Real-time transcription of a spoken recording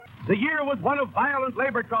The year was one of violent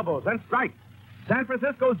labor troubles and strikes. San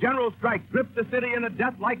Francisco's general strike gripped the city in a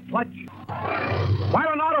death-like clutch.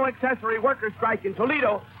 While an auto accessory workers' strike in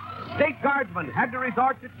Toledo, state guardsmen had to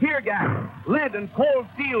resort to tear gas, lead, and cold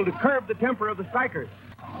steel to curb the temper of the strikers.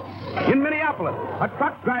 In Minneapolis, a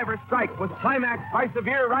truck driver strike was climaxed by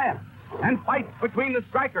severe riots and fights between the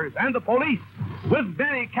strikers and the police, with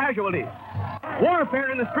many casualties.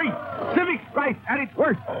 Warfare in the streets, civic strife at its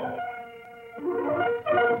worst.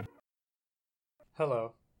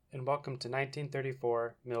 Hello, and welcome to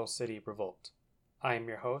 1934 Mill City Revolt. I am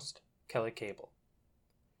your host, Kelly Cable.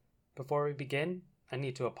 Before we begin, I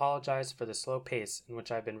need to apologize for the slow pace in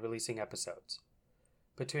which I've been releasing episodes.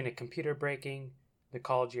 Between a computer breaking, the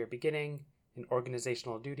college year beginning, and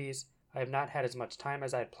organizational duties, I have not had as much time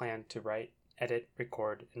as I had planned to write, edit,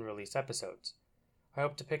 record, and release episodes. I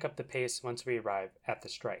hope to pick up the pace once we arrive at the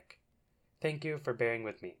strike. Thank you for bearing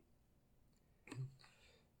with me.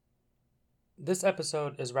 This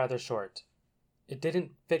episode is rather short. It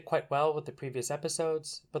didn't fit quite well with the previous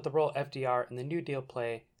episodes, but the role FDR and the New Deal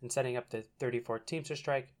play in setting up the 34 Teamster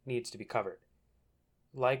strike needs to be covered.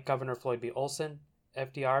 Like Governor Floyd B. Olson,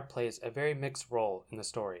 FDR plays a very mixed role in the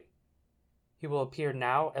story. He will appear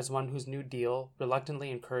now as one whose New Deal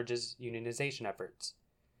reluctantly encourages unionization efforts,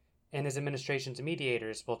 and his administration's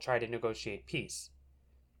mediators will try to negotiate peace.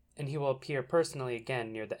 And he will appear personally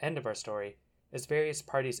again near the end of our story as various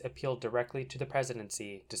parties appeal directly to the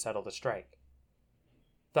presidency to settle the strike.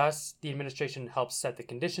 Thus, the administration helps set the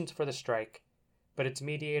conditions for the strike, but its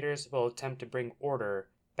mediators will attempt to bring order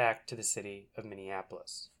back to the city of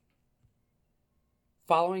Minneapolis.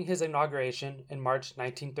 Following his inauguration in March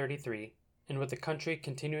 1933, and with the country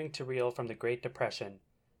continuing to reel from the Great Depression,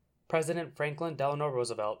 President Franklin Delano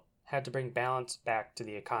Roosevelt had to bring balance back to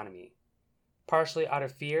the economy, partially out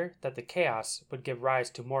of fear that the chaos would give rise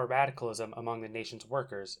to more radicalism among the nation's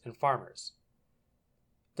workers and farmers.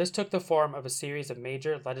 This took the form of a series of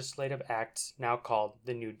major legislative acts now called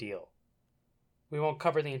the New Deal. We won't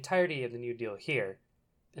cover the entirety of the New Deal here.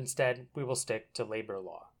 Instead, we will stick to labor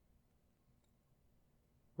law.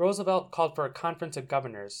 Roosevelt called for a conference of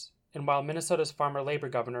governors, and while Minnesota's farmer labor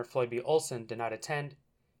governor Floyd B. Olson did not attend,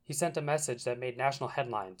 he sent a message that made national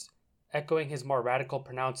headlines, echoing his more radical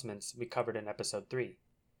pronouncements we covered in Episode 3.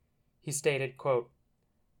 He stated, quote,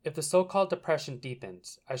 "If the so-called depression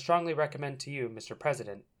deepens, I strongly recommend to you, Mr.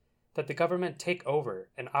 President, that the government take over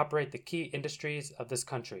and operate the key industries of this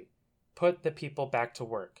country, put the people back to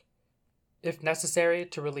work. If necessary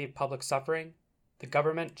to relieve public suffering, the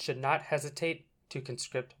government should not hesitate to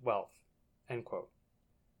conscript wealth." End quote.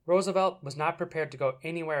 Roosevelt was not prepared to go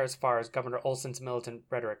anywhere as far as Governor Olson's militant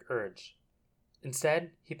rhetoric urged.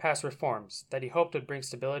 Instead, he passed reforms that he hoped would bring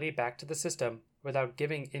stability back to the system without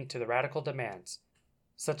giving in to the radical demands,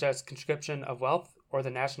 such as conscription of wealth or the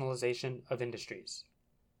nationalization of industries.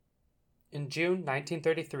 In June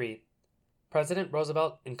 1933, President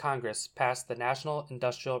Roosevelt and Congress passed the National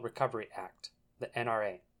Industrial Recovery Act, the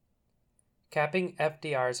NRA. Capping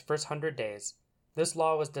FDR's first 100 days, this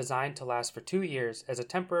law was designed to last for 2 years as a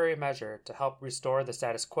temporary measure to help restore the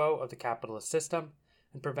status quo of the capitalist system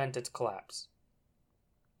and prevent its collapse.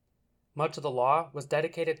 Much of the law was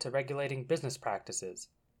dedicated to regulating business practices,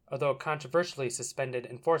 although it controversially suspended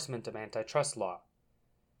enforcement of antitrust law.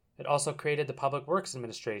 It also created the Public Works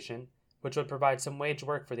Administration, which would provide some wage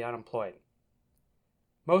work for the unemployed.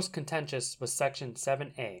 Most contentious was Section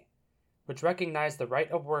 7A, which recognized the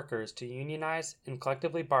right of workers to unionize and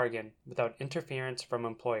collectively bargain without interference from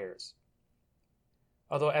employers.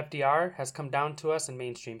 Although FDR has come down to us in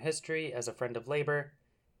mainstream history as a friend of labor,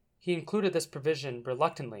 he included this provision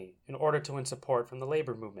reluctantly in order to win support from the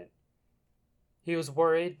labor movement. He was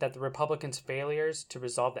worried that the Republicans' failures to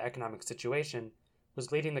resolve the economic situation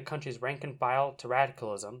was leading the country's rank and file to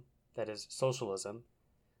radicalism, that is, socialism,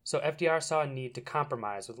 so FDR saw a need to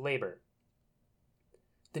compromise with labor.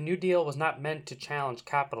 The New Deal was not meant to challenge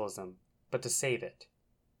capitalism, but to save it.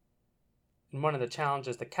 And one of the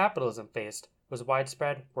challenges that capitalism faced was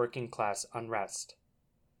widespread working-class unrest.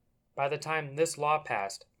 By the time this law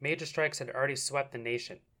passed, major strikes had already swept the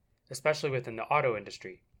nation, especially within the auto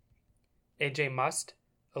industry. A.J. Must,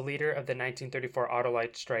 a leader of the 1934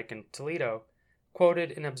 Autolite strike in Toledo,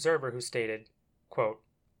 quoted an observer who stated, quote,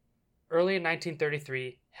 "Early in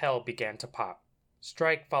 1933, hell began to pop.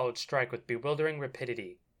 Strike followed strike with bewildering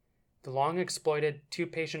rapidity. The long-exploited,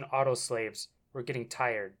 too-patient auto slaves were getting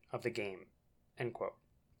tired of the game." End quote.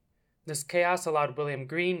 This chaos allowed William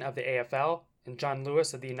Green of the AFL and John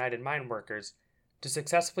Lewis of the United Mine Workers to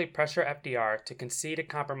successfully pressure FDR to concede a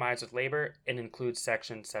compromise with labor and include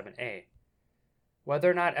Section 7A.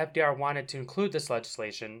 Whether or not FDR wanted to include this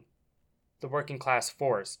legislation, the working class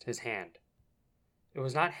forced his hand. It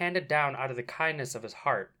was not handed down out of the kindness of his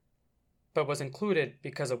heart, but was included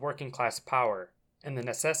because of working class power and the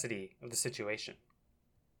necessity of the situation.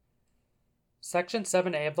 Section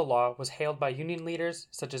 7A of the law was hailed by union leaders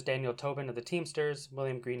such as Daniel Tobin of the Teamsters,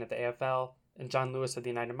 William Green of the AFL, and John Lewis of the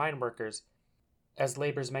United Mine Workers as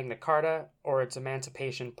labor's Magna Carta or its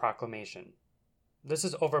Emancipation Proclamation. This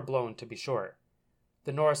is overblown, to be sure.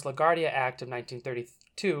 The Norris-LaGuardia Act of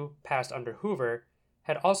 1932, passed under Hoover,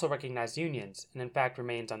 had also recognized unions and in fact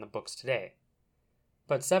remains on the books today.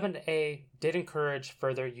 But 7A did encourage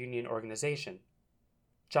further union organization.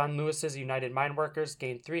 John Lewis's United Mine Workers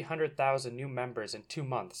gained 300,000 new members in 2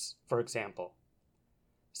 months, for example.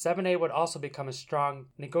 7A would also become a strong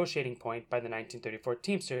negotiating point by the 1934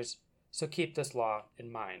 Teamsters, so keep this law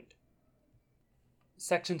in mind.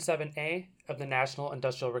 Section 7A of the National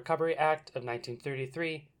Industrial Recovery Act of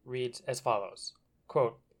 1933 reads as follows,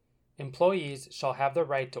 quote, "Employees shall have the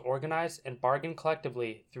right to organize and bargain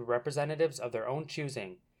collectively through representatives of their own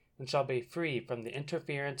choosing, and shall be free from the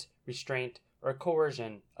interference, restraint, or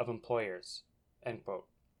coercion of employers." End quote.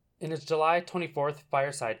 In his July 24th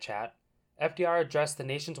fireside chat, FDR addressed the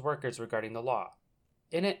nation's workers regarding the law.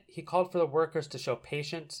 In it, he called for the workers to show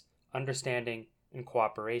patience, understanding, and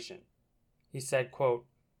cooperation. He said, quote,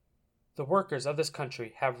 "The workers of this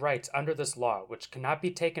country have rights under this law which cannot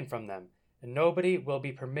be taken from them, and nobody will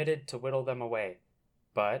be permitted to whittle them away.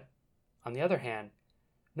 But, on the other hand,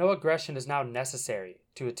 no aggression is now necessary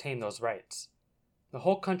to attain those rights. The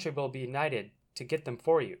whole country will be united to get them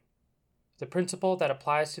for you. The principle that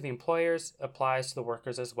applies to the employers applies to the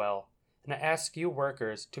workers as well, and I ask you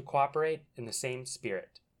workers to cooperate in the same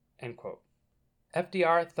spirit." End quote.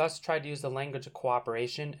 FDR thus tried to use the language of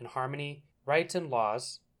cooperation and harmony, rights and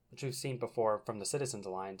laws, which we've seen before from the Citizens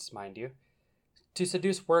Alliance, mind you, to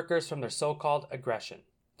seduce workers from their so-called aggression,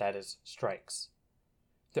 that is, strikes.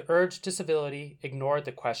 The urge to civility ignored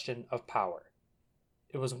the question of power.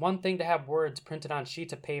 It was one thing to have words printed on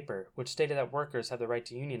sheets of paper which stated that workers have the right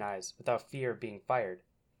to unionize without fear of being fired,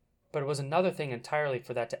 but it was another thing entirely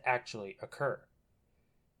for that to actually occur.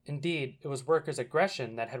 Indeed, it was workers'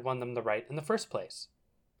 aggression that had won them the right in the first place.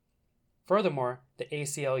 Furthermore, the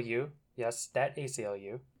ACLU, yes, that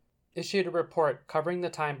ACLU, issued a report covering the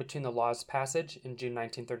time between the law's passage in June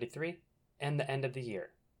 1933 and the end of the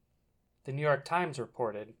year. The New York Times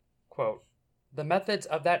reported, quote, "The methods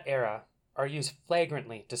of that era are used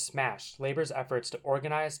flagrantly to smash labor's efforts to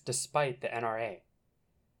organize despite the NRA.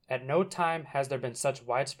 At no time has there been such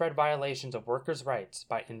widespread violations of workers' rights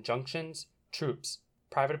by injunctions, troops,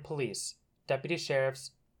 private police, deputy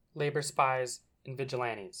sheriffs, labor spies, and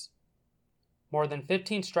vigilantes. More than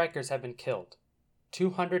 15 strikers have been killed,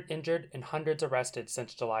 200 injured and hundreds arrested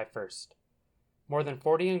since July 1st. More than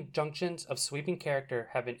 40 injunctions of sweeping character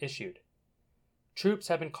have been issued. Troops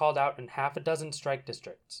have been called out in half a dozen strike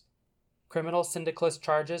districts. Criminal syndicalist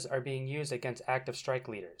charges are being used against active strike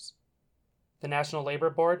leaders. The National Labor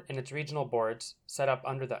Board and its regional boards, set up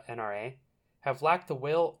under the NRA, have lacked the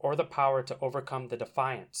will or the power to overcome the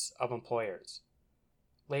defiance of employers.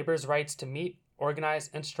 Labor's rights to meet, organize,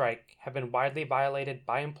 and strike have been widely violated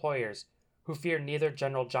by employers who fear neither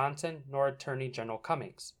General Johnson nor Attorney General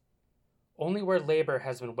Cummings. Only where labor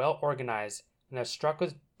has been well organized and has struck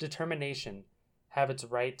with determination have its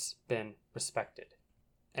rights been respected."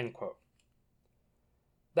 End quote.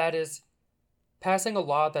 That is, passing a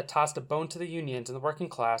law that tossed a bone to the unions and the working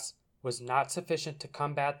class was not sufficient to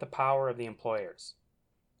combat the power of the employers.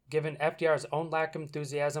 Given FDR's own lack of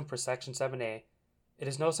enthusiasm for Section 7A, it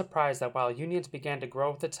is no surprise that while unions began to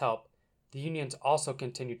grow with its help, the unions also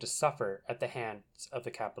continued to suffer at the hands of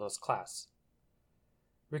the capitalist class.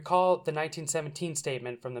 Recall the 1917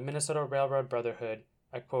 statement from the Minnesota Railroad Brotherhood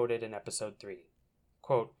I quoted in Episode 3.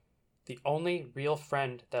 Quote, "The only real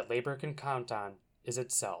friend that labor can count on is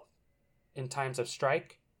itself. In times of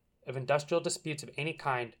strike, of industrial disputes of any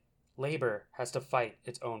kind, labor has to fight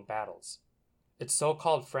its own battles. Its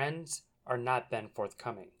so-called friends are not then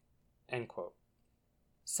forthcoming." End quote.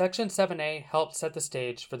 Section 7A helped set the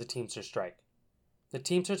stage for the Teamsters strike. The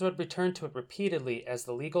Teamsters would return to it repeatedly as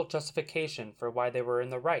the legal justification for why they were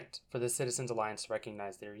in the right for the Citizens Alliance to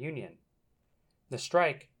recognize their union. The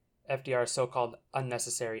strike, FDR's so-called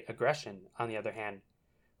unnecessary aggression, on the other hand,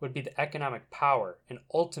 would be the economic power and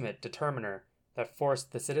ultimate determiner that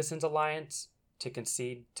forced the Citizens Alliance to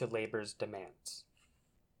concede to labor's demands.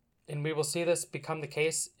 And we will see this become the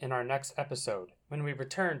case in our next episode, when we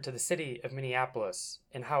return to the city of Minneapolis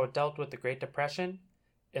and how it dealt with the Great Depression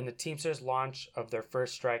and the Teamsters' launch of their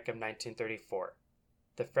first strike of 1934,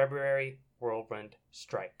 the February Whirlwind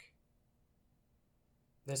Strike.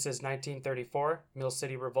 This is 1934, Mill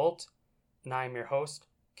City Revolt, and I am your host,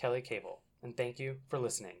 Kelly Cable, and thank you for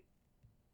listening.